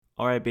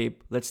All right, babe,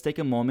 let's take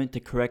a moment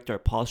to correct our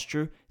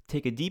posture,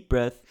 take a deep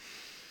breath,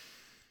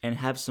 and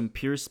have some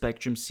pure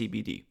spectrum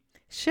CBD.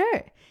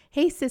 Sure.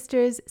 Hey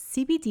sisters,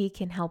 CBD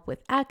can help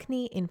with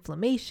acne,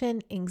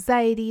 inflammation,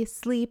 anxiety,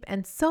 sleep,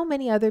 and so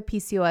many other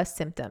PCOS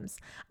symptoms.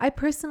 I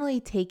personally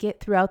take it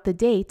throughout the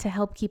day to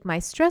help keep my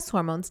stress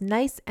hormones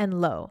nice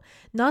and low.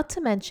 Not to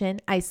mention,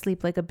 I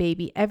sleep like a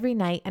baby every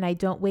night and I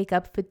don't wake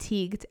up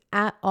fatigued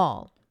at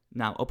all.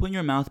 Now open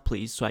your mouth,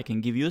 please, so I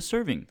can give you a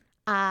serving.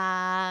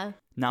 Ah.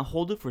 Now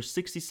hold it for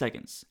 60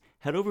 seconds.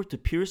 Head over to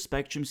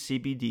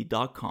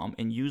purespectrumcbd.com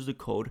and use the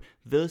code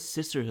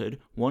THESISTERHOOD,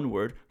 one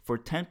word, for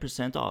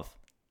 10% off.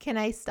 Can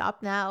I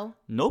stop now?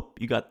 Nope,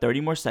 you got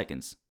 30 more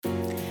seconds.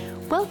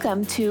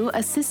 Welcome to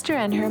A Sister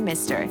and Her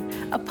Mister,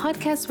 a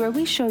podcast where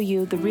we show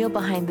you the real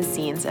behind the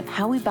scenes of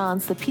how we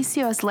balance the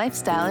PCOS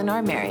lifestyle in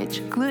our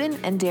marriage, gluten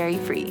and dairy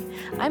free.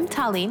 I'm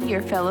Taline,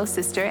 your fellow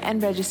sister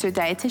and registered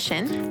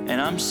dietitian. And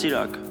I'm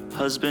Sirak,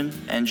 husband,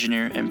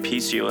 engineer, and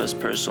PCOS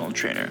personal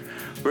trainer.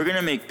 We're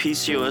gonna make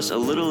PCOS a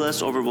little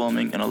less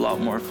overwhelming and a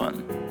lot more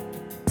fun.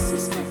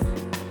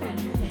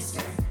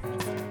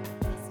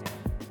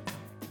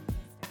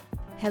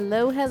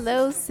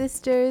 Hello,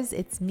 sisters.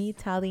 It's me,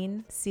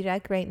 Taline.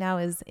 Sirak right now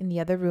is in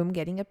the other room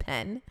getting a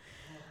pen.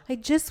 I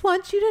just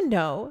want you to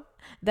know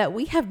that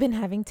we have been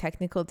having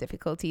technical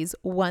difficulties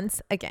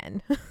once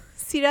again.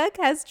 Sirak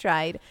has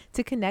tried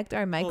to connect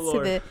our mics to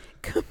the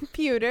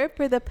computer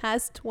for the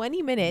past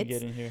 20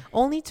 minutes,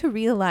 only to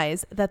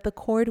realize that the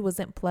cord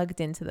wasn't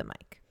plugged into the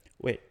mic.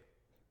 Wait,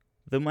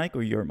 the mic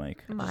or your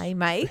mic? My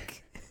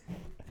mic.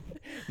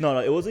 No,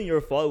 it wasn't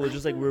your fault. It was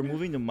just like we were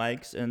moving the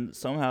mics and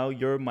somehow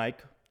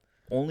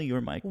only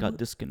your mic got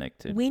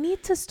disconnected. We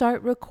need to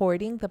start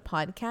recording the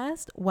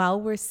podcast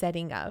while we're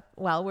setting up,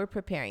 while we're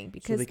preparing,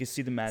 because so they can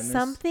see the madness.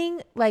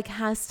 Something like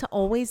has to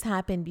always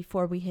happen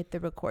before we hit the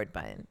record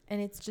button, and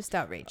it's just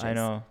outrageous. I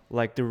know,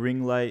 like the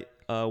ring light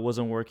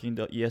wasn't working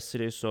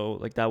yesterday, so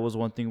like that was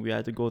one thing we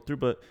had to go through.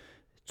 But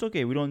it's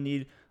okay. We don't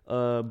need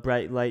a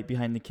bright light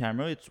behind the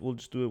camera. We'll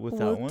just do it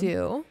without one. We'll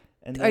do.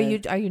 And are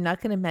you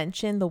not going to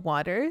mention the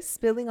water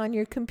spilling on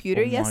your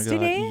computer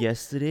yesterday? God.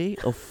 Yesterday,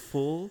 a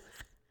full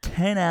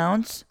 10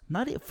 ounce,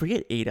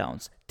 forget 8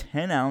 ounce,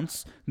 10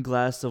 ounce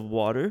glass of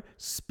water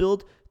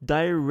spilled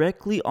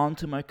directly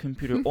onto my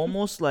computer.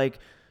 Almost like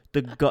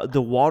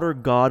the water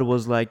god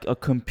was like, a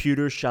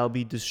computer shall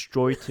be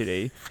destroyed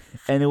today.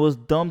 And it was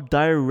dumped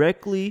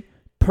directly,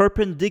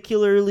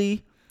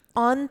 perpendicularly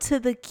onto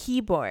the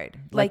keyboard,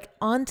 like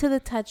onto the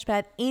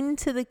touchpad,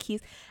 into the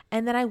keys.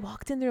 And then I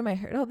walked in the room. I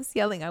heard all this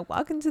yelling. I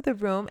walk into the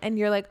room and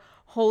you're like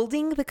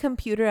holding the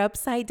computer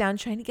upside down,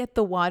 trying to get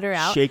the water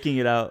out. Shaking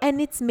it out.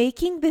 And it's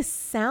making this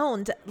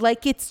sound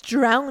like it's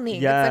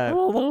drowning. Yeah. It's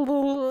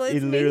like,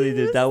 it literally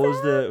did. That was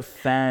the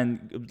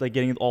fan, like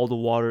getting all the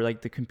water,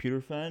 like the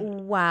computer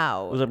fan.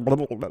 Wow. It was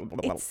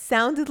like, it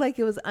sounded like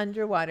it was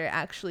underwater,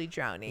 actually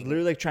drowning.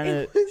 Literally like trying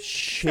to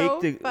shake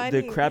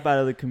the crap out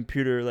of the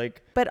computer.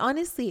 But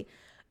honestly,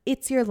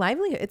 it's your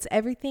livelihood. It's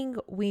everything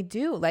we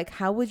do. Like,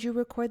 how would you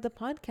record the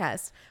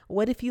podcast?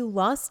 What if you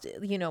lost,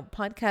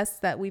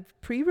 podcasts that we've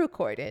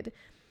pre-recorded?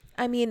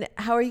 I mean,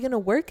 how are you going to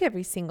work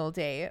every single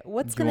day?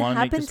 What's going to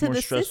happen to the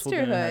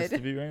sisterhood?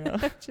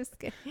 Right Just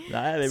kidding.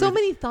 So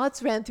many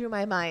thoughts ran through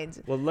my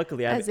mind. Well,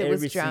 luckily, I have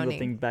every single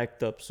thing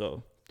backed up,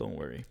 so don't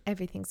worry.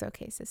 Everything's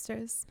okay,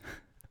 sisters.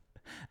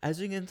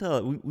 As you can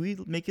tell, we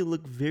make it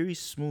look very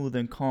smooth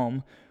and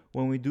calm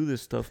when we do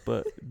this stuff,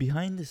 but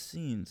behind the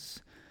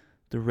scenes,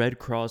 the Red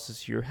Cross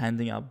is here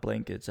handing out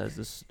blankets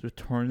as the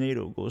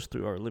tornado goes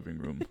through our living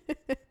room.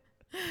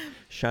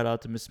 Shout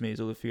out to Miss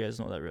Maisel if you guys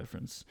know that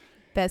reference.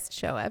 Best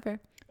show ever.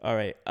 All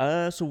right.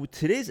 So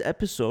today's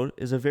episode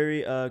is a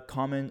very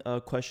common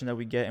question that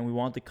we get, and we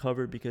want to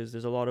cover because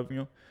there's a lot of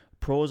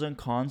pros and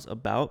cons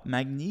about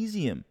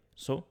magnesium.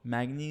 So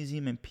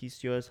magnesium and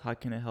PCOS, how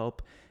can it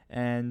help?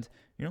 And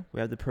we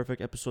have the perfect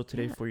episode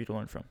today for you to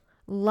learn from.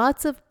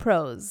 Lots of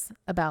pros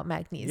about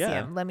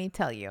magnesium. Let me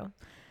tell you.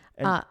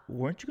 And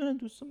weren't you gonna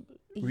do some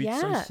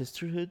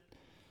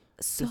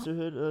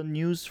sisterhood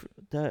news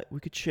that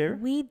we could share?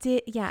 We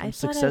did. Yeah, I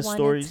thought I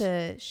wanted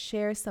to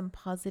share some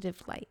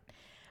positive light.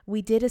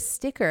 We did a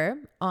sticker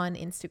on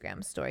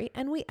Instagram story,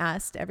 and we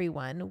asked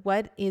everyone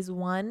what is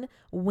one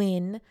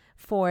win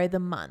for the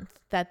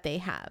month that they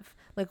have.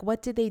 Like,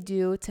 what did they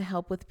do to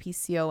help with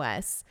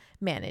PCOS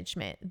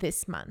management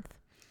this month?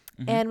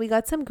 Mm-hmm. And we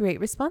got some great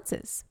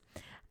responses.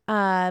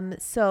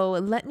 So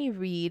let me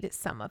read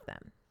some of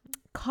them.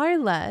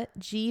 Carla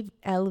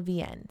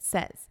GLVN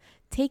says,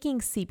 taking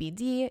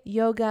CBD,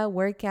 yoga,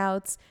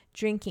 workouts,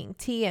 drinking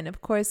tea, and of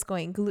course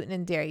going gluten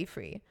and dairy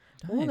free.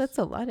 Nice. Oh, that's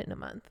a lot in a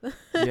month.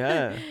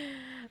 Yeah.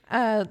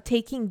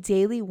 Taking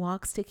daily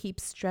walks to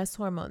keep stress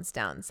hormones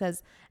down,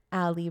 says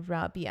Ali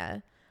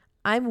Rabia.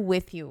 I'm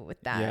with you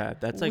with that. Yeah,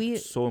 that's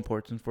so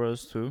important for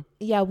us too.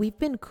 Yeah, we've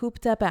been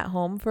cooped up at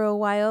home for a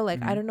while.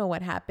 Like, I don't know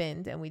what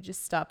happened, and we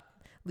just stopped.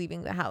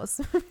 leaving the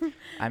house.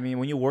 I mean,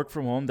 when you work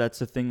from home, that's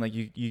the thing. Like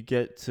you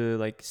get to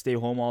like stay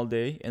home all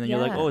day, and then you're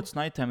like, oh, it's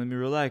nighttime, let me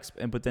relax.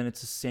 But then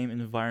it's the same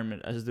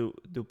environment as the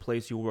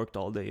place you worked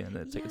all day, and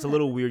it's like it's a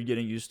little weird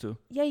getting used to.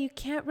 Yeah, you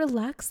can't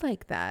relax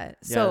like that.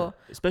 Yeah, so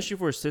especially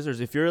for sisters,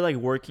 if you're like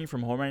working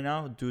from home right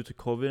now due to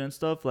COVID and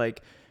stuff,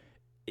 like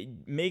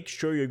make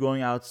sure you're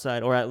going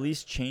outside or at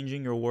least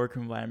changing your work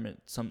environment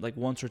like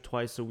once or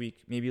twice a week.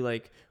 Maybe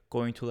like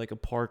going to like a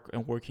park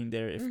and working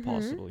there if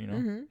possible,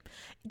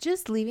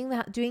 just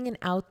doing an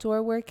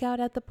outdoor workout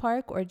at the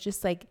park, or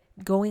just like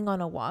going on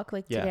a walk.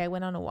 Like today I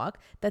went on a walk.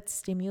 That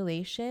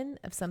stimulation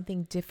of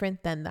something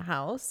different than the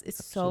house is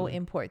so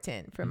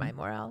important for my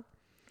morale.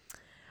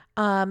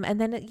 And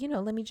then,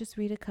 let me just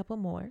read a couple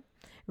more.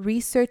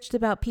 Researched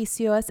about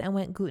PCOS and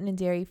went gluten and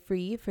dairy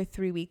free for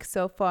 3 weeks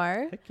so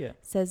far. Heck yeah.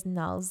 Says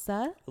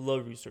Nalza. I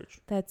love research.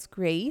 That's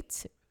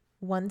great.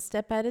 One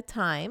step at a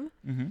time.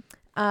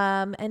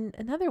 And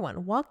another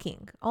one,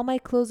 walking. All my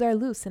clothes are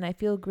loose and I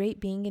feel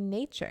great being in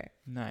nature.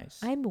 Nice.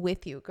 I'm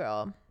with you,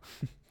 girl.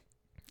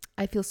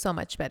 I feel so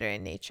much better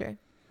in nature.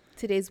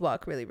 Today's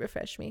walk really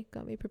refreshed me.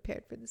 Got me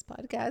prepared for this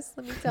podcast,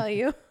 let me tell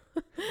you.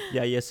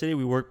 Yeah, yesterday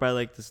we worked by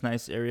like this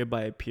nice area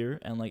by a pier,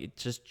 and like it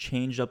just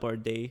changed up our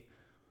day.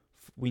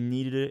 We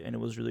needed it and it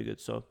was really good.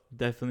 So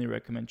definitely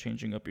recommend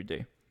changing up your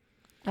day.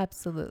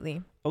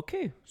 Absolutely.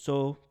 Okay,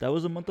 so that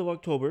was the month of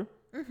October.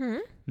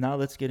 Now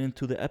let's get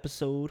into the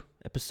episode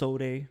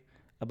A,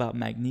 about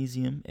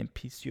magnesium and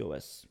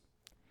PCOS.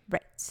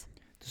 Right.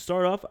 To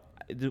start off,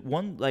 the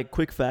one like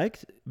quick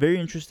fact, very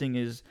interesting,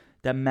 is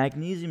that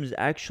magnesium is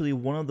actually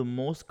one of the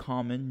most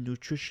common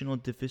nutritional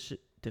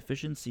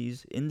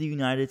deficiencies in the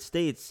United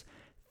States.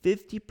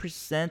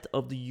 50%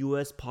 of the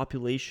U.S.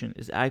 population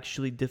is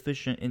actually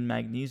deficient in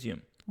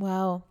magnesium.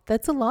 Wow,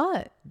 that's a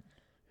lot.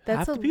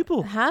 That's half the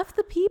people. Half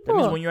the people.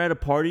 That means when you're at a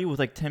party with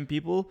like 10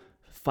 people,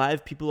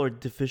 5 people are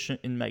deficient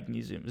in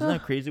magnesium. Isn't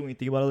that crazy when you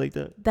think about it like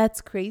that?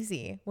 That's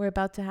crazy. We're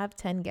about to have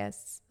 10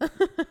 guests.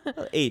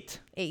 8.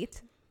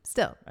 8.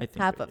 Still, I think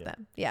half of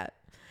them. Yeah.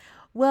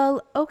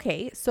 Well,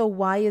 okay. So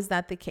why is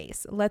that the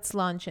case? Let's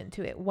launch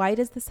into it. Why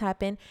does this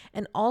happen?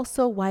 And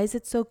also, why is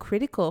it so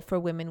critical for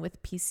women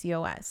with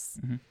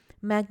PCOS?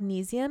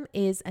 Magnesium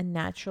is a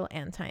natural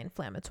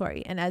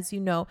anti-inflammatory. And as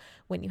you know,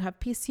 when you have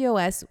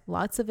PCOS,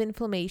 lots of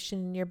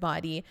inflammation in your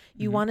body,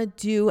 you want to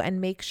do and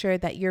make sure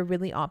that you're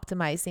really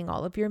optimizing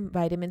all of your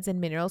vitamins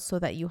and minerals so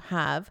that you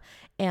have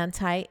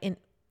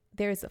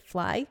there's a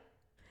fly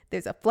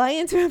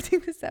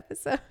interrupting this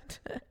episode.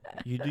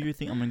 You do your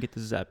thing. I'm going to get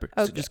the zapper.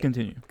 Okay. So just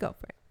continue. Go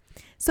for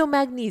it. So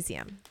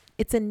magnesium,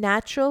 it's a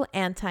natural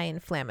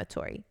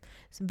anti-inflammatory.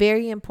 It's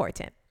very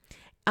important.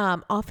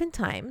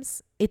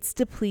 Oftentimes, it's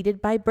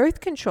depleted by birth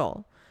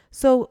control.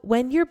 So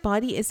when your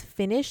body is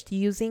finished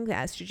using the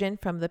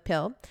estrogen from the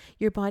pill,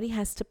 your body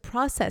has to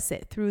process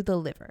it through the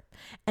liver.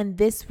 And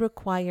this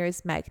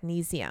requires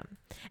magnesium.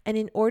 And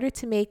in order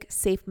to make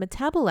safe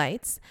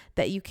metabolites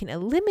that you can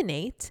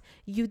eliminate,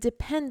 you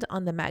depend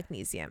on the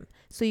magnesium.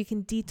 So you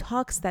can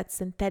detox that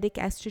synthetic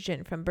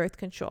estrogen from birth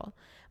control.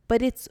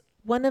 But it's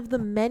one of the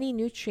many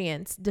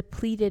nutrients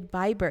depleted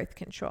by birth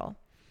control.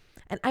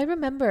 And I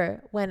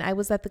remember when I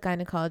was at the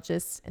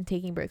gynecologist and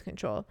taking birth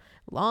control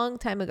a long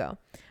time ago,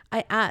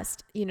 I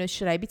asked,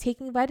 should I be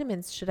taking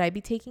vitamins? Should I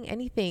be taking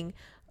anything?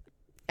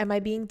 Am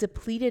I being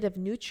depleted of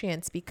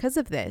nutrients because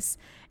of this?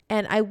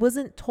 And I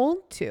wasn't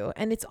told to,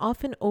 and it's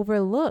often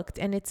overlooked.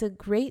 And it's a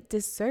great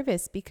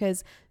disservice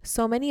because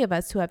so many of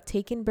us who have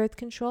taken birth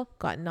control,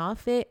 gotten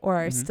off it, or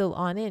are still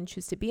on it and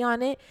choose to be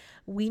on it,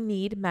 we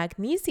need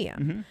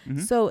magnesium.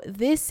 So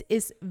this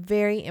is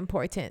very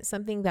important,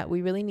 something that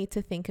we really need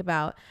to think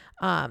about.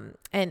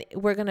 And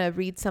we're going to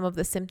read some of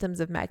the symptoms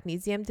of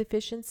magnesium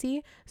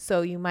deficiency.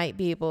 So you might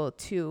be able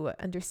to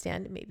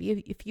understand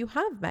maybe if you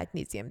have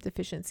magnesium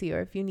deficiency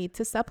or if you need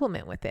to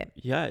supplement with it.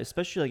 Yeah,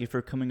 especially like if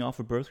you're coming off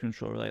of birth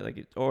control,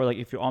 or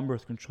if you're on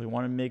birth control, you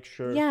want to make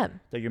sure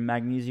that your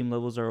magnesium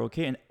levels are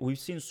okay. And we've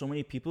seen so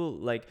many people,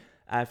 like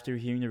after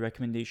hearing the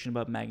recommendation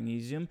about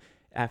magnesium,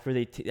 after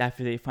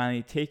they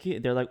finally take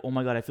it, they're like, oh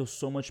my God, I feel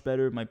so much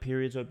better. My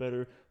periods are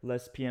better,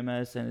 less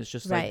PMS. And it's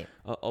just like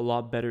a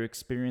lot better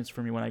experience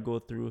for me when I go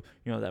through,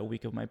 that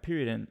week of my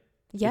period. And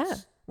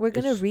we're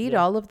going to read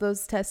all of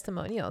those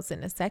testimonials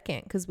in a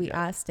second because we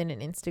asked in an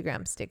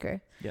Instagram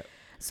sticker. Yeah.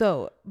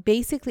 So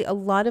basically, a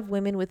lot of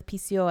women with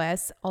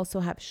PCOS also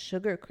have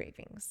sugar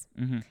cravings.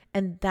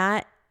 And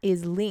that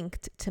is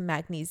linked to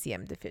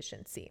magnesium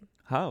deficiency.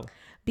 How?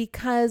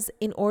 Because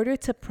in order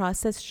to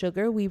process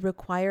sugar, we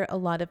require a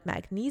lot of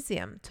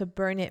magnesium to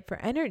burn it for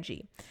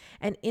energy.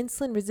 And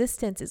insulin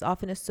resistance is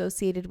often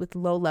associated with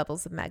low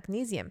levels of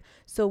magnesium.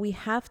 So we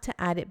have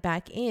to add it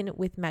back in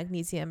with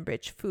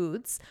magnesium-rich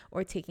foods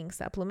or taking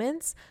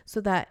supplements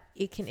so that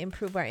it can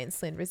improve our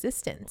insulin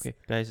resistance. Okay,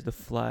 guys, the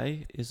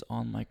fly is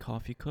on my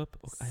coffee cup.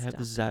 I have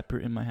the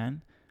zapper in my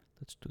hand.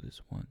 Let's do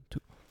this. 1, 2.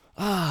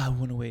 It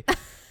went away.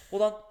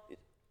 Hold on.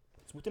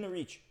 It's within a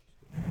reach.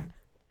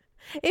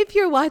 If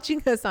you're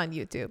watching us on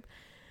YouTube,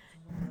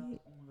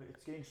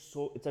 it's getting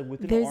so. It's like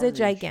within. There's a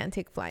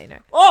gigantic fly in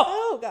there.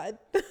 Oh God!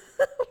 Oh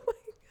my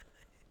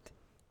God.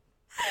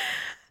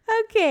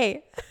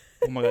 Okay.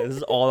 Oh my God, this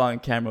is all on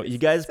camera. You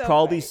guys so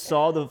probably funny.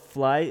 saw the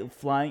fly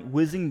flying,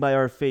 whizzing by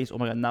our face. Oh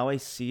my God, now I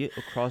see it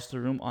across the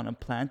room on a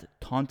plant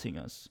taunting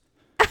us.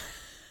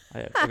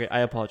 Okay, I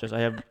apologize. I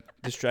have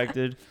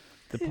distracted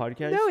the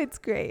podcast. No, it's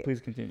great.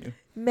 Please continue.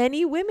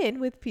 Many women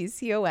with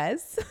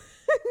PCOS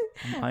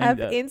I'm eyeing have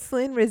that.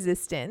 insulin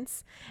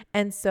resistance.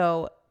 And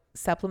so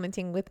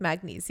supplementing with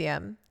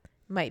magnesium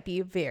might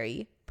be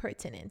very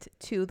pertinent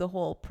to the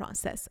whole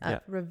process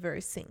of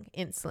reversing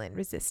insulin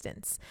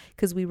resistance,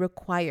 because we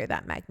require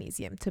that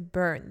magnesium to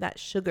burn that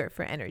sugar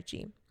for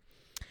energy.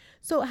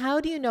 So how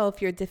do you know if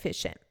you're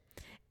deficient?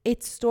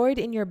 It's stored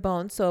in your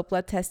bones, so a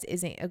blood test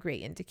isn't a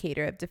great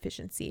indicator of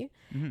deficiency.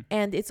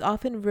 And it's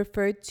often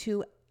referred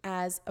to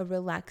as a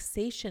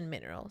relaxation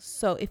mineral.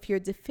 So if you're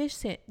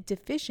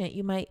deficient,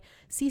 you might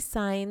see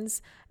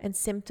signs and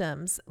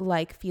symptoms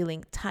like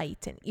feeling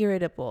tight and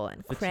irritable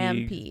and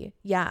crampy.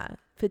 Yeah,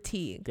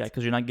 fatigued. Yeah,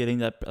 because you're not getting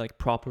that like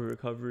proper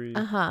recovery.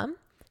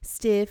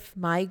 Stiff,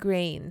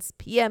 migraines,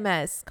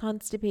 PMS,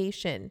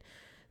 constipation.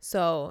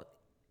 So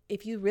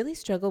if you really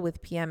struggle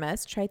with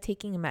PMS, try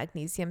taking a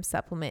magnesium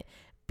supplement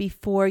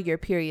before your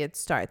period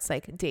starts,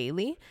 like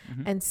daily,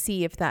 and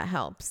see if that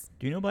helps.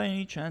 Do you know by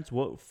any chance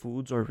what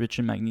foods are rich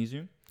in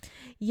magnesium?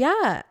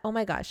 Yeah. Oh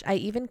my gosh. I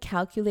even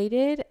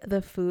calculated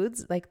the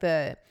foods, like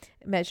the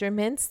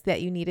measurements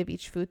that you need of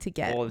each food to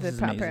get the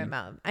proper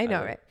amount. I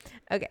know, right?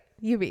 Okay.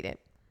 You read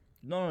it.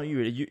 No, you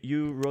read it.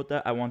 You wrote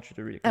that. I want you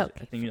to read it because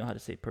I think you know how to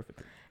say it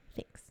perfectly.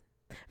 Thanks.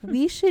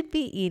 We should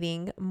be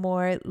eating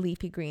more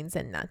leafy greens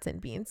and nuts and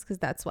beans because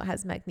that's what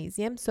has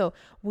magnesium. So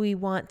we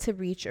want to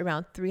reach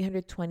around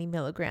 320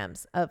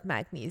 milligrams of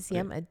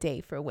magnesium a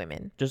day for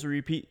women. Just to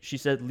repeat, she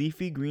said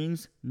leafy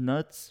greens,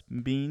 nuts,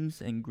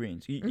 beans, and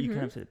grains. You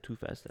kind of said it too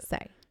fast.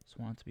 Sorry. Just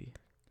want it to be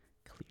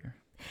clear.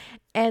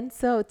 And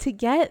so to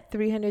get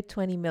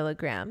 320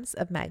 milligrams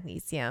of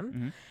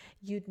magnesium,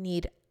 you'd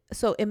need...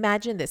 So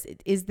imagine this.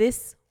 Is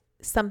this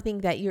something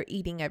that you're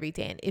eating every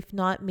day? And if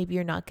not, maybe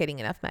you're not getting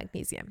enough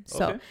magnesium.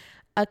 So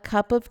a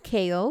cup of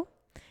kale,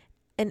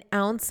 an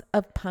ounce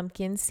of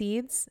pumpkin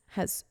seeds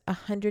has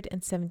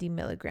 170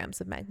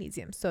 milligrams of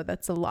magnesium. So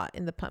that's a lot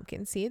in the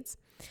pumpkin seeds.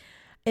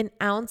 An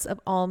ounce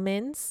of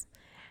almonds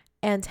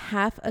and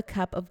half a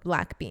cup of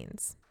black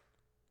beans.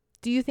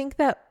 Do you think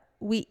that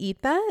we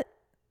eat that?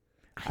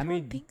 I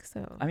don't think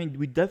so. I mean,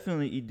 we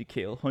definitely eat the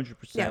kale, 100%.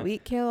 Yeah, we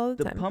eat kale all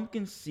the time. The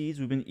pumpkin seeds,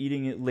 we've been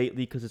eating it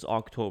lately because it's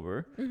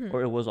October,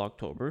 or it was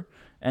October.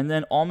 And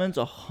then almonds,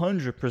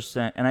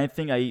 100%. And I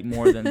think I eat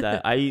more than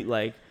that. I eat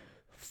like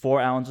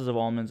 4 ounces of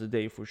almonds a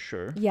day for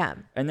sure. Yeah.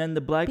 And then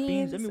the black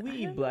beans. I mean,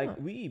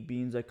 we eat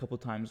beans a couple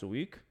times a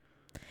week.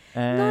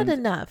 And not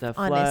enough, that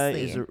fly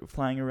honestly. is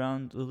flying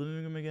around the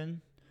living room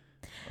again.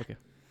 Okay.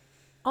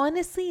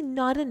 Honestly,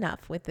 not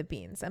enough with the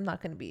beans. I'm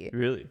not going to be...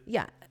 Really?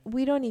 Yeah.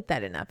 We don't eat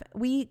that enough.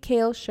 We eat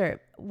kale, sure.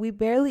 We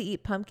barely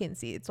eat pumpkin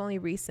seeds. Only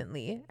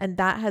recently. And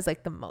that has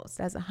like the most.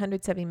 It has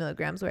 170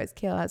 milligrams, whereas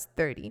kale has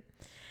 30.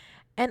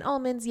 And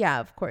almonds, yeah,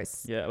 of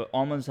course. Yeah, but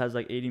almonds has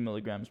like 80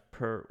 milligrams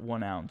per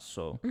 1 ounce.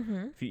 So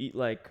if you eat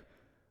like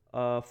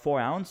 4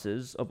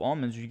 ounces of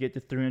almonds, you get to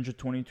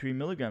 323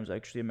 milligrams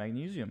actually of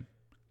magnesium.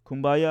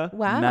 Kumbaya,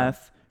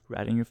 math,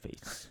 right in your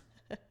face.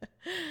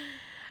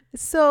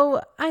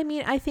 So, I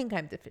mean, I think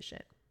I'm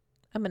deficient.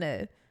 I'm going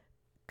to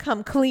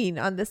come clean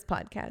on this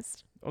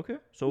podcast. Okay.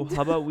 So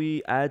how about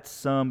we add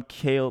some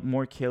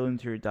more kale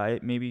into your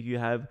diet? Maybe you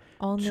have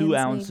almonds, 2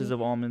 ounces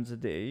of almonds a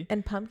day.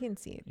 And pumpkin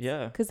seeds.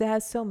 Yeah. Because it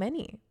has so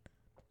many.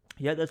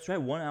 Yeah, that's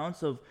right. 1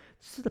 ounce of...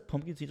 The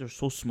pumpkin seeds are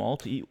so small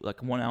to eat.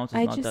 Like 1 ounce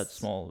is not that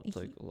small. It's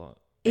like a lot.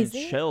 It's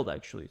shelled,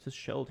 actually. It's just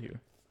shelled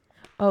here.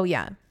 Oh,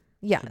 yeah.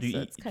 Yeah. So do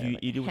you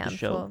eat it with the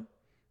shell?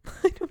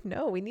 I don't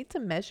know. We need to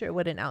measure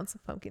what an ounce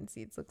of pumpkin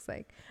seeds looks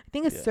like. I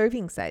think a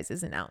serving size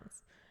is an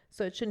ounce.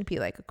 So it shouldn't be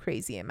like a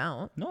crazy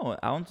amount. No, an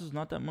ounce is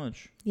not that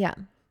much. Yeah.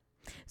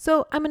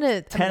 So I'm going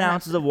to... 10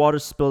 ounces of water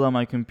spilled on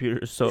my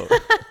computer. So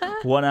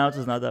 1 ounce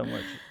is not that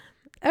much.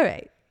 All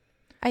right.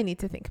 I need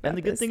to think about this. And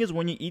the good thing is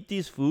when you eat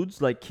these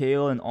foods like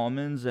kale and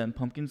almonds and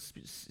pumpkin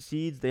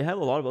seeds, they have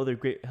a lot of other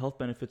great health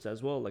benefits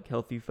as well, like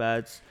healthy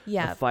fats,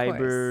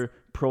 fiber,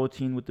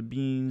 protein with the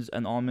beans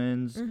and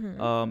almonds,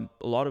 a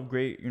lot of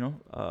great,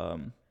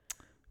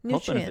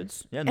 health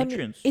benefits. Yeah,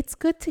 nutrients. And it's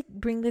good to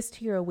bring this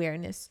to your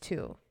awareness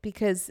too,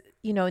 because,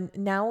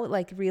 now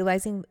like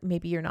realizing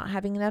maybe you're not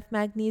having enough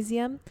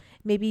magnesium,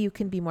 maybe you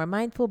can be more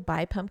mindful,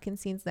 buy pumpkin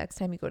seeds next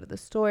time you go to the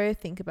store,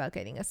 think about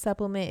getting a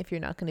supplement if you're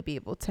not going to be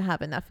able to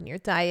have enough in your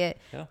diet.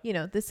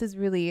 Yeah. This is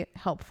really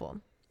helpful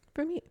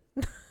for me.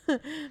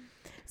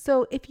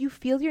 So if you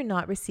feel you're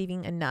not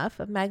receiving enough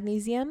of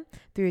magnesium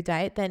through your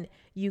diet, then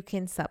you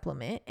can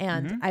supplement.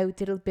 And I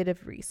did a bit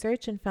of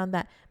research and found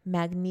that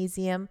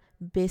magnesium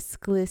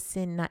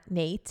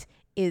bisglycinate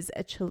is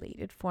a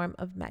chelated form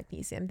of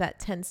magnesium that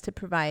tends to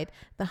provide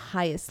the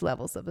highest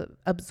levels of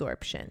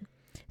absorption.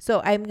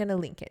 So I'm going to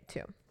link it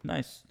too.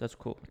 Nice. That's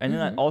cool. And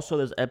then also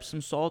there's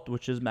Epsom salt,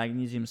 which is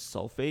magnesium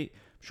sulfate,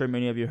 sure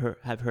many of you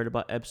have heard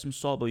about Epsom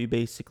salt, but you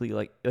basically,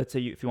 like, let's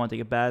say if you want to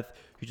take a bath,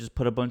 you just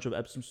put a bunch of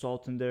Epsom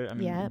salt in there. I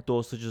mean,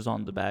 dosages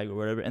on the bag or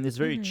whatever. And it's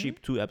very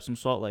cheap too, Epsom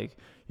salt. Like,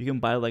 you can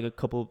buy like a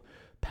couple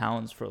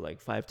pounds for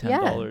like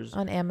 $5-10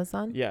 on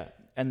Amazon. Yeah.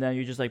 And then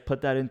you just like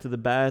put that into the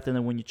bath, and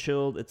then when you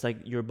chill, it's like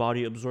your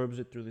body absorbs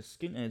it through the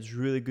skin, and it's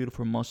really good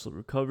for muscle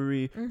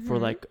recovery, for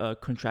like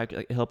contract.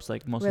 Like, it helps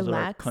like muscles that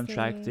are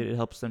contracted. It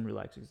helps them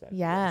relax. Exactly.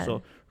 Yeah.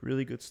 So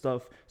really good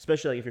stuff,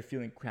 especially like if you're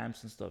feeling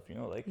cramps and stuff. You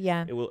know, like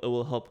it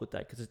will help with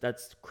that, because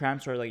that's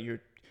cramps are like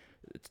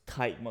it's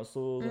tight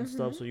muscles and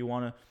stuff. So you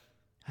want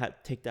to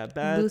take that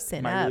bath.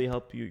 Loosen might up. really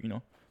help you. You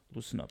know,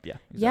 loosen up. Yeah.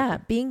 Exactly. Yeah.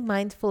 Being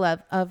mindful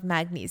of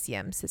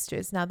magnesium,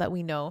 sisters. Now that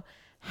we know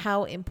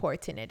how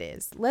important it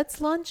is, let's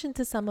launch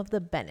into some of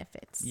the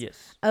benefits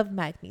of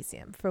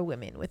magnesium for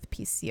women with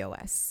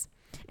PCOS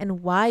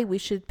and why we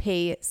should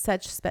pay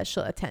such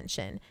special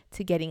attention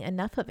to getting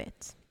enough of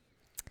it.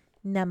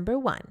 Number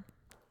 1,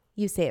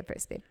 you say it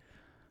first, babe.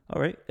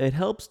 All right. It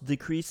helps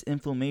decrease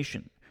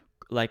inflammation.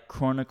 Like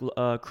chronic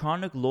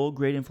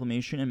low-grade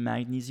inflammation and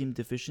magnesium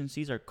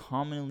deficiencies are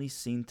commonly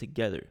seen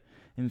together.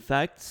 In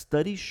fact,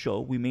 studies show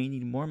we may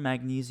need more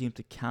magnesium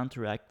to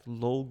counteract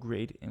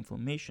low-grade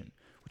inflammation,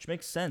 which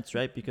makes sense,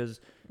 right? Because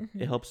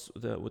it helps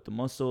with the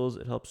muscles.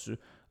 It helps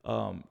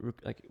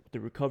like the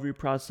recovery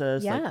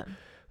process. Like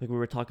we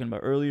were talking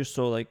about earlier.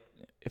 So like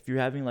if you're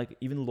having like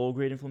even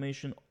low-grade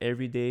inflammation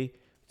every day,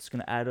 it's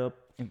gonna add up.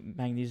 And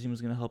magnesium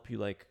is gonna help you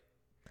like.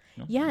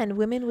 You know? Yeah, and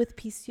women with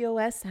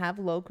PCOS have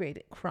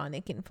low-grade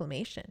chronic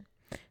inflammation,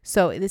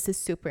 so this is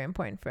super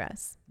important for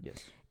us. Yes.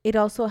 It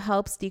also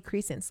helps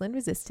decrease insulin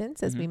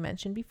resistance, as we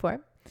mentioned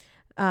before.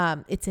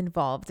 It's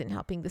involved in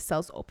helping the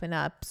cells open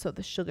up so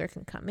the sugar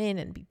can come in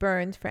and be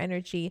burned for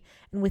energy.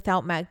 And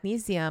without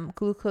magnesium,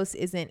 glucose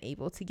isn't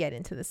able to get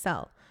into the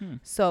cell.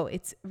 So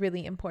it's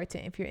really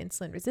important if you're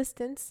insulin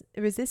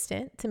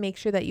resistant to make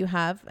sure that you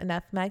have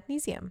enough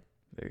magnesium.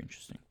 Very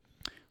interesting.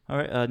 All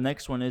right.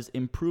 Next one is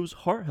improves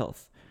heart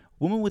health.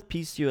 Women with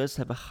PCOS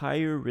have a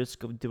higher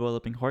risk of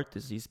developing heart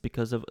disease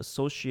because of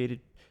associated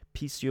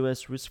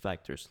PCOS risk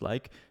factors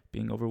like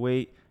being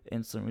overweight,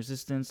 insulin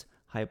resistance,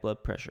 high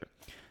blood pressure.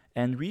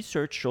 And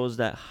research shows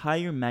that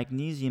higher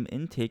magnesium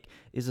intake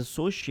is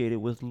associated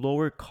with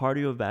lower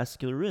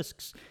cardiovascular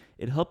risks.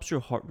 It helps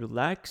your heart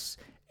relax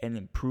and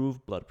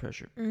improve blood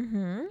pressure.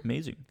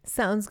 Amazing.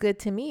 Sounds good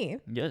to me.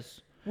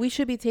 Yes. We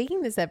should be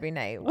taking this every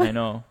night. I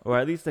know. Or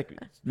at least like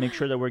make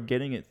sure that we're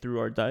getting it through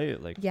our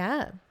diet. Like,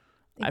 yeah.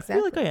 Exactly. I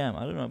feel like I am.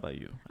 I don't know about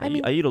you. I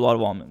eat a lot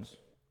of almonds.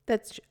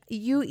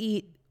 You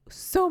eat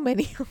so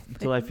many almonds.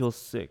 Until I feel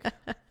sick.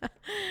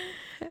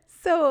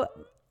 So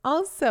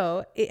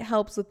also it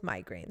helps with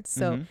migraines.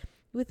 So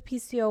with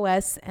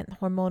PCOS and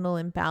hormonal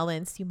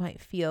imbalance, you might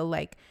feel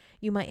like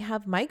you might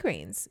have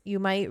migraines. You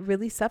might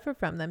really suffer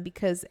from them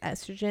because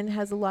estrogen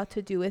has a lot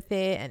to do with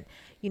it. And,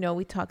 you know,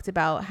 we talked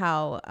about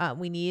how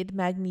we need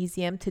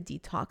magnesium to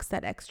detox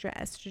that extra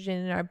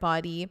estrogen in our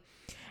body.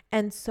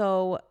 And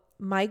so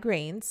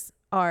migraines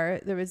are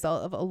the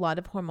result of a lot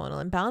of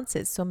hormonal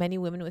imbalances. So many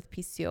women with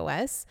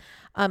PCOS,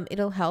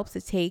 it'll help to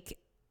take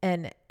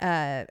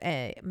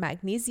a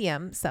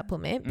magnesium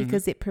supplement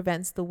because it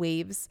prevents the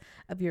waves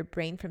of your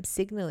brain from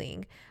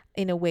signaling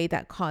in a way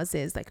that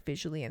causes like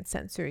visually and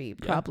sensory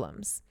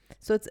problems.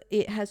 So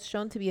it has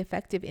shown to be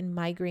effective in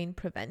migraine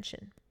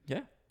prevention.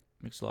 Yeah,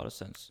 makes a lot of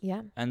sense.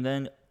 Yeah. And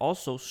then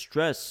also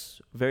stress,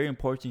 very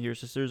important here,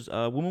 sisters.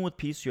 Women with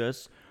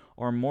PCOS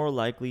are more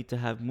likely to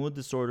have mood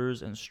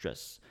disorders and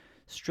stress.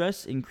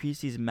 Stress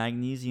increases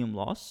magnesium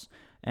loss,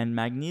 and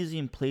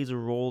magnesium plays a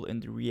role in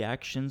the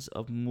reactions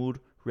of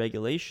mood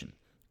regulation.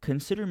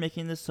 Consider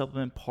making this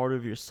supplement part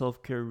of your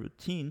self-care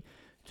routine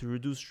to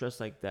reduce stress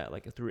like that,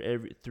 like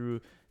through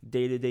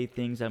day-to-day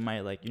things that might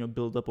like, you know,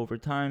 build up over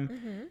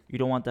time. You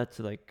don't want that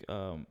to like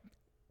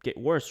get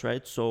worse,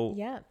 right? So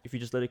if you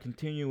just let it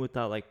continue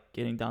without like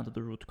getting down to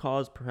the root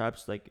cause,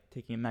 perhaps like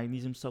taking a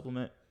magnesium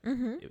supplement,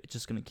 it's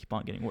just gonna keep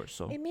on getting worse.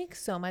 So it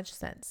makes so much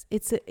sense.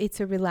 It's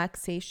a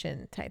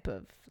relaxation type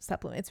of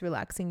supplement. It's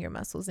relaxing your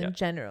muscles in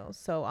general.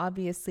 So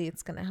obviously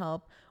it's gonna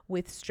help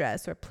with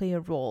stress or play a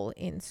role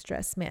in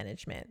stress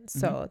management.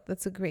 So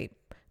that's a great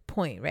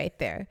point right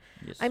there.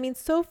 Yes. I mean,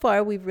 so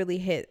far we've really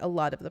hit a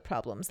lot of the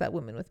problems that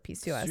women with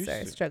PCOS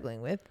are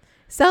struggling with.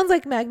 Sounds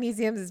like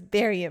magnesium is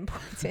very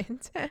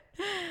important.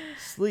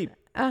 Sleep.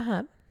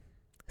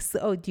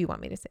 So, do you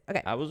want me to say?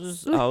 Okay. I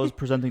was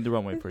presenting the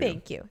runway for you.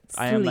 Thank you.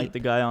 I am like the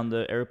guy on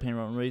the airplane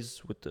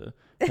runways with the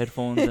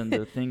headphones and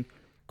the thing.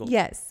 Go.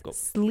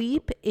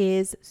 Sleep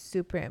is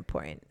super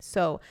important.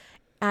 So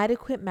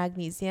adequate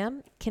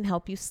magnesium can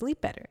help you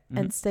sleep better.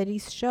 And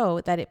studies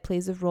show that it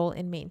plays a role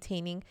in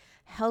maintaining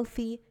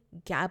healthy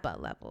GABA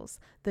levels,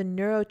 the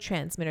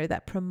neurotransmitter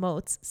that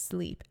promotes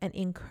sleep and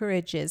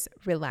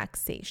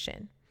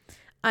relaxation.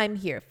 I'm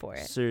here for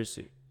it.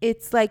 Seriously.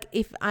 It's like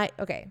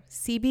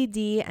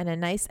CBD and a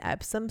nice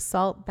Epsom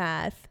salt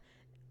bath.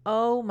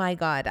 Oh my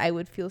God, I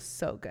would feel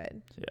so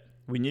good. Yeah.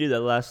 We needed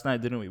that last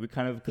night, didn't we? We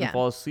kind of couldn't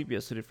fall asleep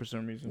yesterday for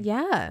some reason.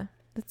 Yeah,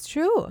 that's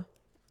true.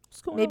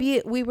 What's going on?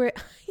 Maybe we were,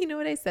 you know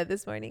what I said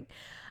this morning?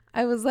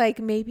 I was like,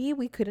 maybe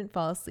we couldn't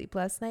fall asleep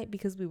last night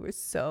because we were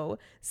so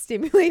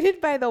stimulated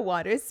by the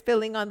water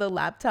spilling on the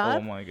laptop.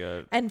 Oh my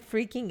God. And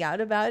freaking out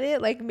about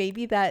it. Like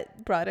maybe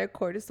that brought our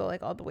cortisol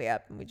like all the way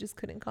up and we just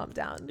couldn't calm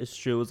down. It's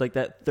true. It was like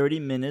that 30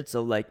 minutes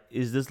of like,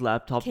 is this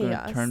laptop going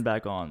to turn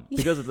back on? Yeah.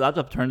 Because the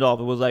laptop turned off.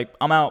 It was like,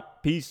 I'm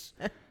out. Peace.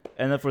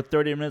 And then for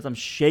 30 minutes, I'm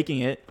shaking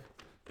it.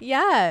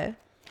 Yeah.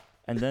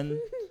 And then,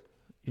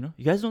 you know,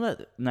 you guys know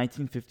that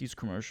 1950s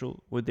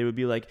commercial where they would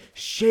be like,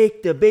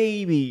 shake the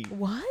baby.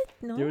 What?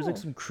 No. There was like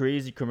some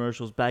crazy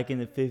commercials back in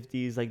the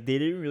 50s. Like they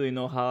didn't really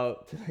know how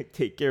to like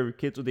take care of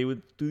kids. So they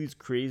would do these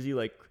crazy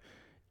like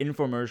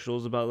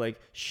infomercials about like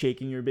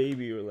shaking your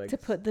baby or like to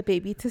put the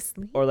baby to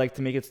sleep or like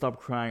to make it stop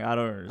crying. I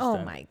don't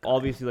understand. Oh my God.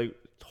 Obviously, like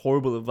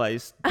horrible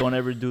advice. Don't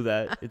ever do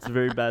that. It's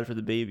very bad for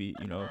the baby,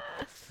 you know.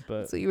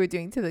 But so you were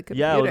doing to the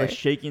computer. yeah, I was like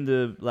shaking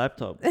the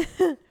laptop.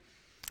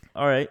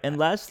 All right, and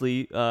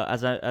lastly,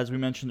 as we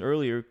mentioned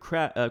earlier,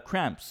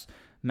 cramps.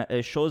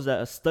 It shows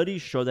that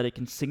studies show that it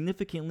can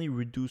significantly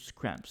reduce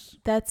cramps.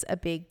 That's a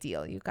big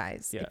deal, you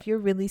guys. Yeah. If you're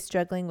really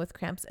struggling with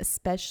cramps,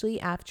 especially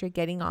after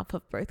getting off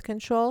of birth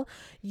control,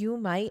 you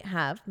might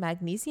have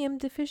magnesium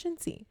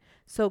deficiency.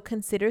 So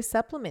consider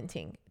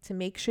supplementing to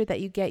make sure that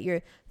you get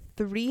your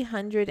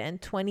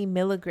 320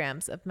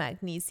 milligrams of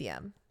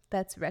magnesium.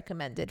 That's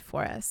recommended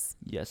for us.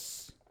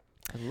 Yes,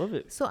 I love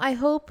it. So I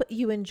hope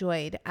you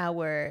enjoyed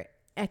our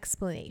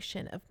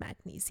explanation of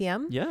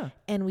magnesium. Yeah.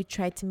 And we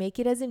tried to make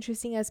it as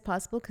interesting as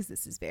possible because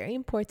this is very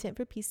important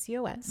for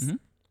PCOS. Mm-hmm.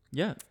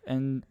 Yeah.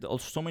 And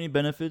also so many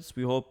benefits.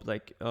 We hope,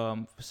 like,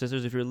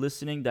 sisters, if you're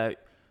listening,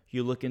 that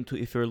you look into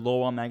if you're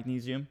low on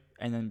magnesium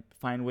and then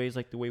find ways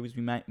like the ways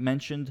we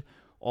mentioned.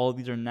 All of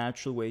these are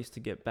natural ways to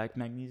get back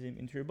magnesium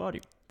into your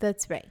body.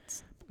 That's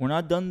right. We're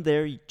not done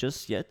there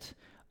just yet.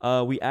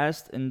 We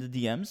asked in the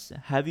DMs,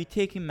 have you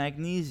taken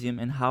magnesium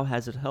and how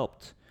has it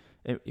helped?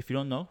 If you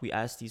don't know, we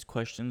asked these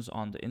questions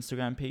on the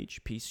Instagram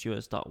page,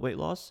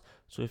 pcos.weightloss.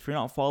 So if you're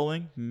not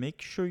following,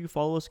 make sure you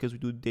follow us because we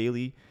do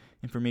daily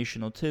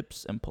informational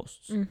tips and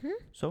posts. Mm-hmm.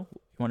 So you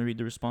want to read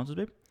the responses,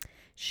 babe?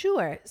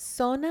 Sure.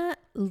 Sona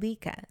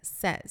Lika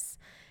says,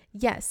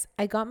 yes,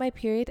 I got my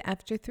period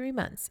after 3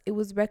 months. It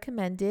was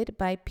recommended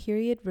by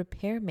Period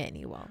Repair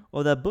Manual.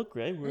 Oh, that book,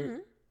 right? Mm-hmm.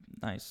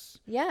 Nice.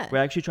 Yeah. We're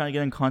actually trying to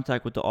get in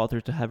contact with the author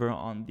to have her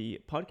on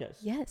the podcast.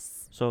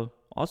 Yes. So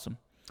awesome.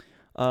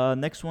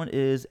 Next one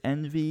is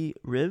Envy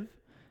Riv.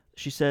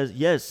 She says,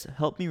 yes,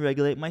 help me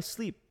regulate my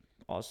sleep.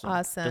 Awesome.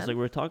 Just like we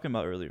were talking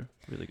about earlier.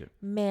 Really good.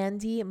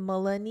 Mandy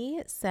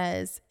Mullaney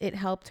says it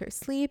helped her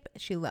sleep.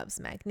 She loves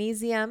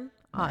magnesium.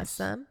 Nice.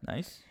 Awesome.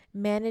 Nice.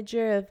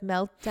 Manager of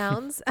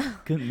Meltdowns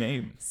Good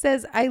name.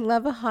 says, I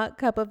love a hot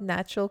cup of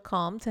natural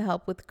calm to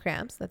help with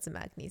cramps. That's a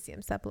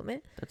magnesium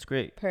supplement. That's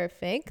great.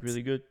 Perfect.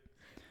 Really good.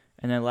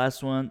 And then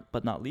last one,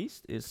 but not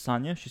least, is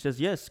Sonia. She says,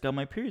 yes, got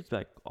my periods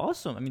back.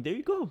 Awesome. I mean, there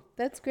you go.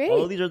 That's great.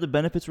 All of these are the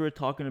benefits we were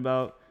talking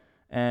about.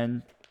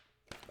 And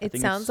it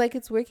sounds like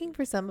it's working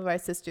for some of our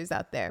sisters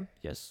out there.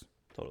 Yes,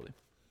 totally.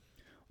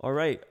 All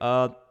right.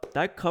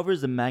 That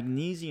covers the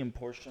magnesium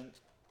portion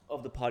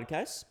of the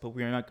podcast, but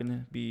we are not going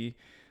to be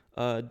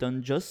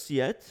done just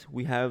yet.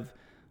 We have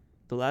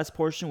the last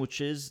portion,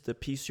 which is the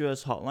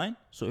PCOS hotline.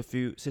 So if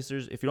you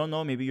don't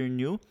know, maybe you're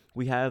new,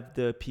 we have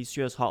the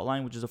PCOS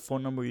hotline, which is a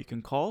phone number you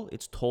can call.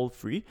 It's toll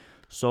free.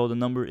 So the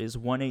number is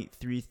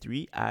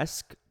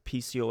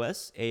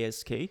 1-833-ASK-PCOS,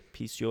 ASK,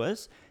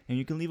 PCOS. And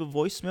you can leave a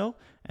voicemail,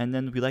 and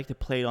then we like to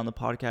play it on the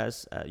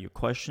podcast, your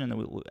question, and then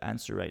we'll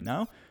answer right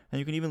now. And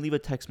you can even leave a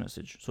text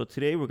message. So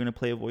today we're going to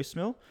play a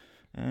voicemail,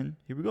 and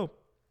here we go.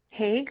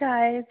 Hey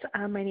guys,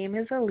 my name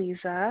is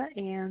Eliza,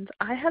 and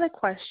I had a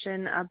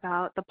question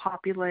about the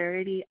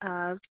popularity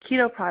of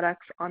keto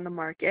products on the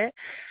market.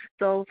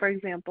 So, for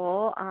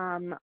example,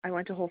 I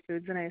went to Whole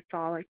Foods and I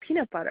saw like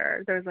peanut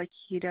butter. There's like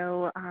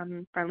keto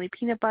friendly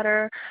peanut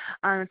butter,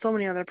 and so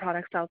many other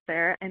products out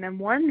there. And I'm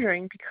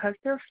wondering, because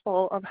they're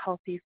full of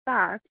healthy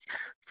fats,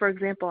 for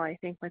example, I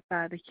think with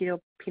the keto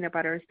peanut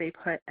butters, they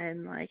put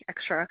in like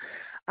extra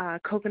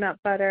coconut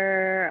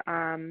butter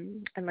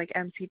and like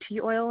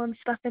MCT oil and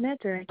stuff in it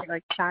to make it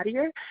like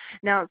fattier.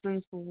 Now,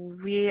 since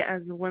we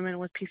as women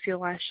with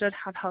PCOS should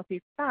have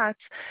healthy fats,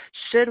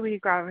 should we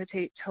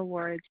gravitate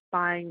towards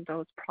buying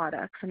those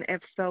products? And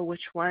if so,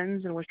 which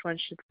ones and which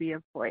ones should we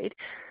avoid?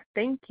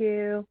 Thank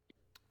you.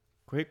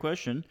 Great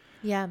question.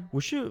 Yeah.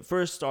 We should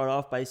first start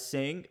off by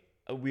saying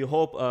we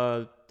hope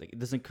it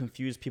doesn't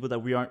confuse people that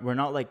we're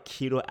not like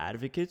keto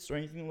advocates or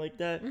anything like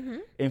that. Mm-hmm.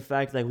 In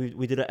fact, like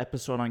we did an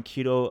episode on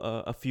keto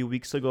a few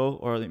weeks ago,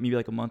 or maybe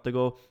like a month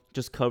ago,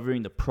 just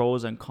covering the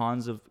pros and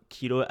cons of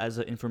keto as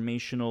an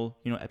informational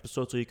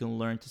episode, so you can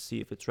learn to see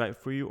if it's right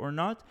for you or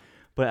not.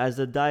 But as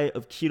the diet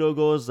of keto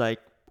goes, like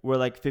we're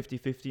like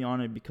 50-50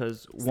 on it,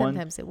 because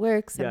sometimes it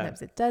works,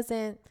 sometimes it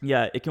doesn't.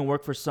 Yeah, it can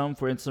work for some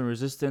for insulin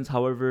resistance.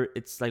 However,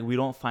 it's like we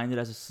don't find it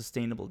as a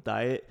sustainable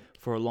diet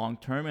for a long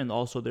term, and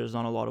also there's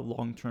not a lot of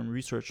long-term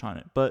research on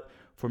it. But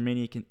for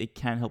many, it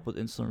can help with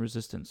insulin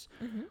resistance.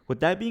 Mm-hmm. With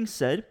that being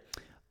said,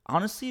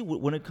 honestly,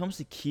 when it comes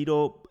to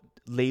keto,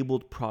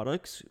 labeled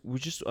products, we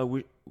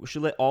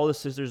should let all the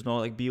sisters know,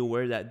 like, be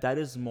aware that that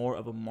is more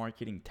of a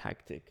marketing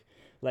tactic.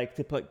 Like,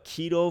 to put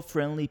keto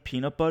friendly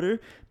peanut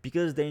butter,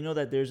 because they know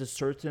that there's a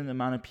certain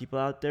amount of people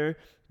out there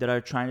that are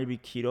trying to be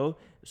keto,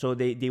 so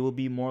they will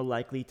be more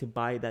likely to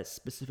buy that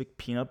specific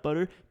peanut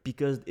butter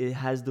because it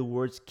has the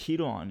words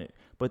keto on it.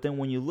 But then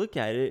when you look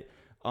at it,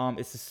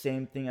 it's the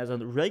same thing as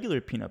on regular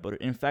peanut butter.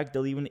 In fact,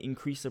 they'll even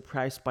increase the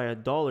price by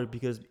 $1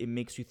 because it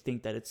makes you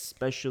think that it's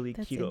specially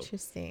That's keto.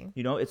 Interesting.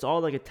 You know, it's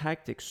all like a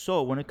tactic.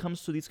 So when it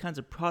comes to these kinds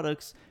of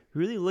products,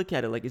 really look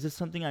at it like, is this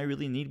something I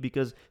really need?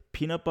 Because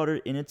peanut butter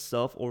in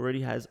itself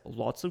already has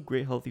lots of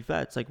great healthy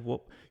fats. Like,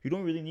 what, you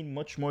don't really need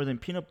much more than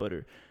peanut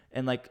butter.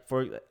 And like,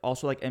 for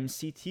also like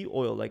MCT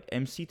oil, like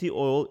MCT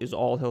oil is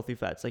all healthy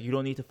fats. Like, you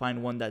don't need to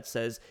find one that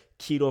says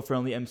keto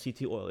friendly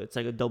MCT oil. It's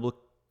like a double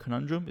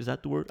conundrum. Is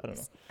that the word? I don't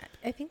know.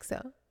 I think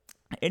so.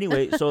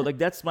 Anyway, so like,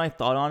 that's my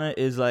thought on it,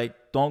 is like,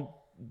 don't,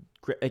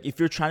 like, if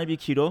you're trying to be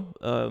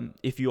keto,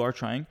 if you are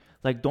trying,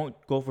 like, don't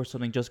go for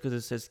something just because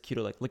it says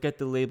keto. Like, look at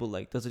the label.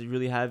 Like, does it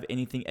really have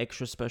anything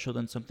extra special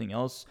than something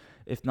else?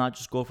 If not,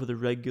 just go for the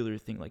regular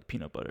thing like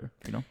peanut butter,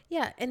 you know?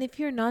 Yeah. And if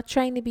you're not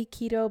trying to be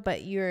keto,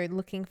 but you're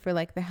looking for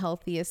like the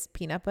healthiest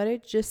peanut butter,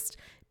 just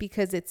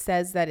because it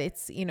says that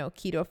it's, you know,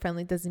 keto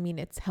friendly doesn't mean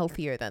it's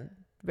healthier than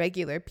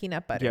regular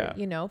peanut butter. Yeah.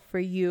 You know, for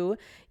you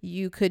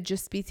could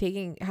just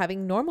be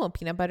having normal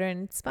peanut butter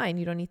and it's fine.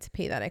 You don't need to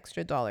pay that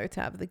extra $1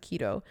 to have the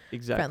keto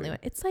friendly one.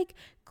 It's like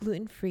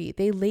gluten-free.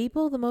 They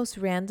label the most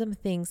random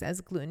things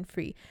as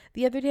gluten-free.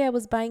 The other day I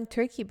was buying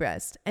turkey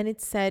breast and it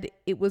said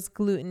it was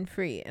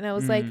gluten-free. And I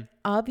was like,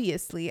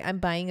 obviously I'm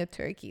buying a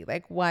turkey.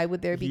 Like, why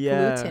would there be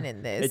gluten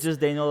in this? It's just,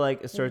 they know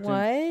like a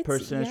certain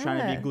person is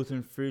trying to be Yeah.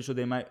 gluten-free, so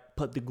they might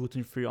put the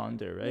gluten-free on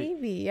there, right?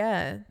 Maybe,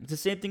 yeah. It's the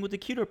same thing with the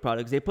keto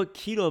products. They put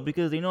keto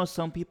because they know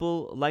some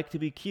people like to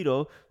be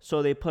keto,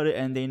 so they put it,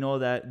 and they know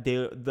that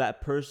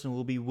that person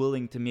will be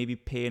willing to maybe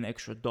pay an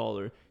extra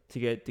 $1 to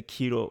get the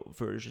keto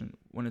version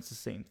when it's the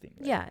same thing.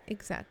 Right? Yeah,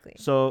 exactly.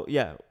 So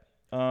yeah,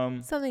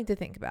 Something to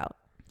think about.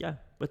 yeah,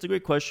 but it's a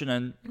great question,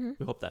 and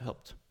we hope that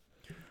helped.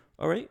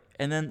 All right,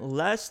 and then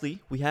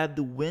lastly, we have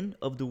the win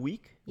of the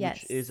week,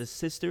 Yes. which is a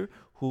sister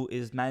who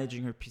is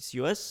managing her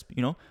PCOS.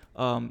 You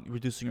know,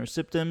 reducing her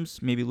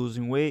symptoms, maybe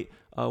losing weight,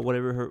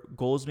 whatever her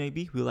goals may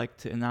be. We like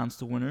to announce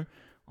the winner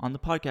on the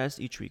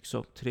podcast each week.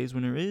 So today's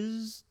winner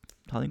is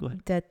Tali. Go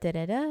ahead. Da, da,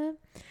 da, da.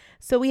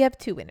 So we have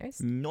two winners.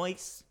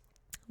 Nice.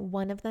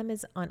 One of them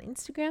is on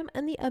Instagram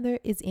and the other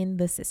is in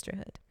the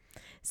sisterhood.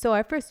 So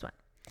our first one,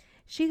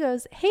 she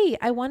goes, "Hey,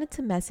 I wanted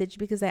to message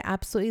because I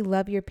absolutely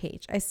love your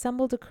page. I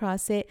stumbled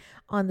across it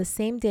on the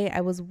same day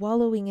I was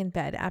wallowing in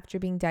bed after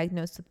being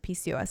diagnosed with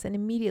PCOS, and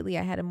immediately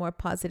I had a more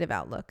positive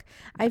outlook.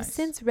 I've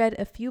since read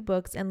a few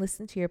books and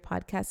listened to your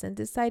podcast and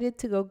decided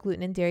to go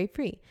gluten and dairy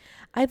free.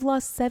 I've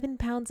lost 7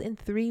 pounds in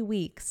 3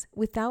 weeks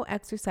without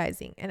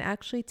exercising, and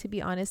actually, to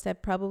be honest,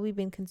 I've probably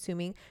been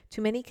consuming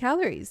too many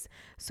calories.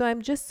 So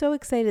I'm just so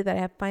excited that I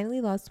have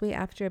finally lost weight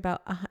after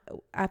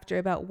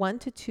about 1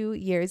 to 2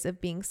 years of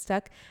being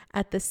stuck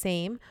at the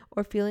same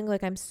or feeling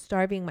like I'm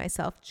starving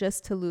myself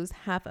just to lose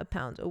half a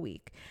pound a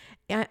week.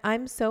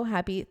 I'm so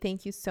happy.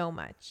 Thank you so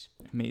much."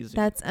 Amazing.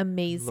 That's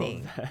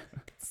amazing. Love that.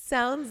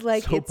 Sounds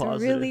like So it's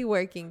positive. really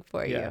working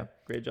for Yeah, you.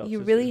 great job. You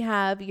sister. really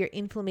have your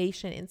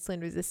inflammation,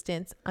 insulin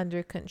resistance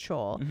under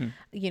control,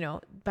 you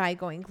know, by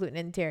going gluten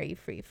and dairy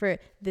free. For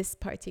this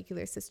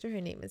particular sister,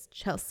 her name is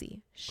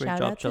Chelsea. Great Shout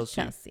job, out Chelsea.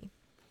 to Chelsea.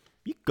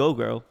 You go,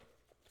 girl.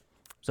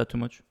 Is that too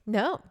much?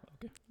 No.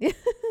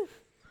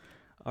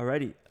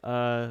 Alrighty.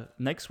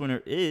 Next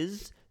winner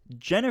is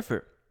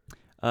Jennifer.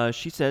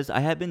 She says, "I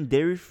have been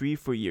dairy-free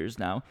for years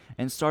now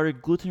and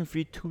started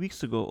gluten-free 2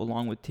 weeks ago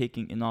along with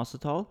taking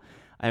inositol.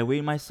 I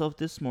weighed myself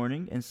this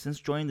morning, and since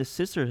joining the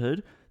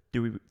sisterhood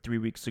 3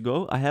 weeks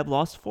ago, I have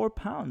lost 4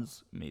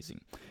 pounds.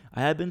 Amazing. I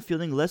have been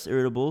feeling less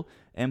irritable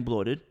and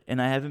bloated, and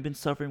I haven't been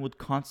suffering with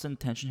constant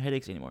tension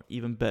headaches anymore.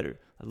 Even better."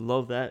 I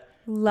love that.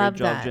 Love Great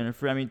job, that.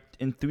 Jennifer. I mean,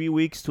 in 3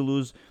 weeks to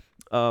lose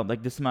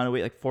like this amount of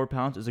weight, like 4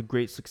 pounds, is a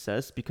great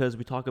success, because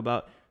we talk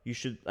about you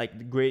should, like,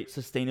 the great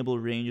sustainable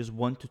range is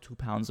 1 to 2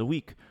 pounds a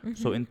week.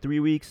 So in 3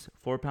 weeks,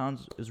 4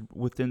 pounds is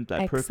within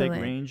that perfect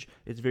Excellent. range.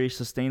 It's very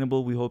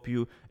sustainable. We hope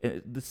you,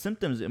 the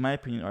symptoms, in my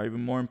opinion, are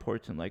even more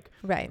important, like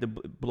Right. the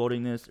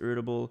bloatiness,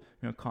 irritable,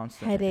 you know,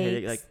 constant Headaches.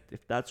 headache. Like,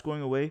 if that's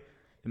going away,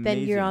 Then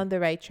amazing. you're on the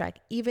right track.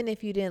 Even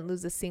if you didn't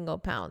lose a single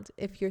pound,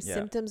 if your Yeah.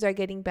 symptoms are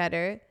getting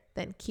better,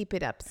 then keep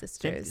it up,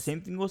 sisters.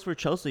 Same thing goes for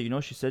Chelsea. You know,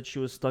 she said she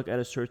was stuck at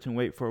a certain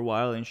weight for a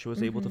while, and she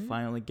was able to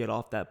finally get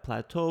off that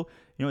plateau.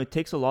 You know, it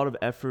takes a lot of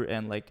effort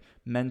and like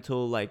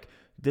mental like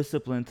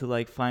discipline to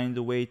like find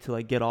a way to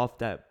like get off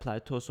that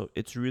plateau. So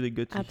it's really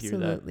good to hear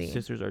Absolutely. that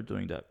sisters are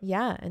doing that.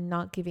 Yeah, and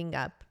not giving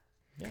up.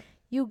 Yeah.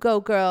 You go,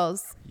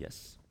 girls.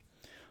 Yes.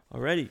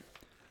 Alrighty.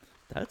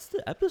 That's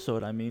the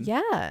episode. I mean,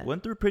 Yeah.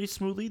 went through pretty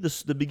smoothly.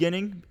 The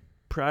beginning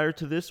prior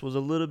to this was a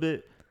little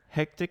bit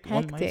hectic.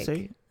 One might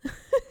say.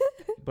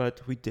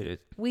 But we did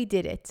it. We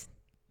did it.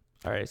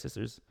 All right,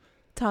 sisters.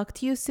 Talk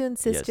to you soon,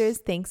 sisters. Yes.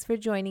 Thanks for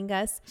joining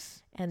us.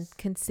 And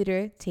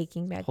consider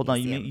taking magnesium. Hold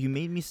on, you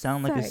made me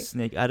sound like a Sorry.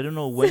 snake. I didn't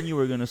know when you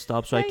were gonna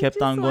stop, so I kept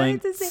just on going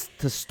wanted to say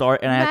to start,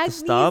 and I had to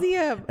stop,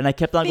 magnesium. and I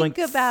kept on going.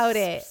 Think about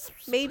it.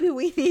 Maybe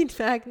we need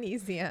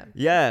magnesium.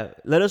 Yeah,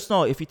 let us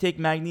know if you take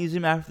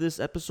magnesium after this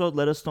episode.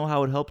 Let us know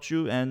how it helped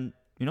you, and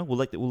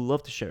we'll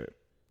love to share it.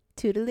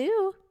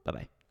 Toodaloo.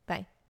 Bye.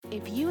 Bye.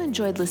 If you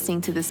enjoyed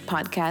listening to this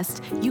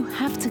podcast, you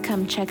have to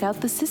come check out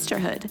The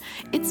Sisterhood.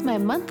 It's my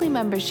monthly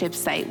membership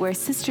site where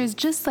sisters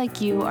just like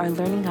you are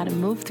learning how to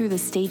move through the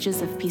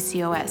stages of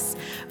PCOS.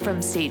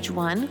 From stage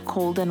 1,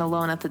 cold and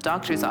alone at the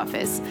doctor's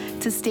office,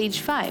 to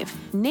stage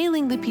 5,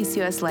 nailing the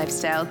PCOS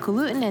lifestyle,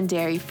 gluten and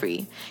dairy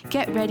free.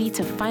 Get ready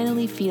to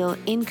finally feel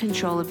in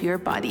control of your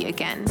body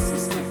again.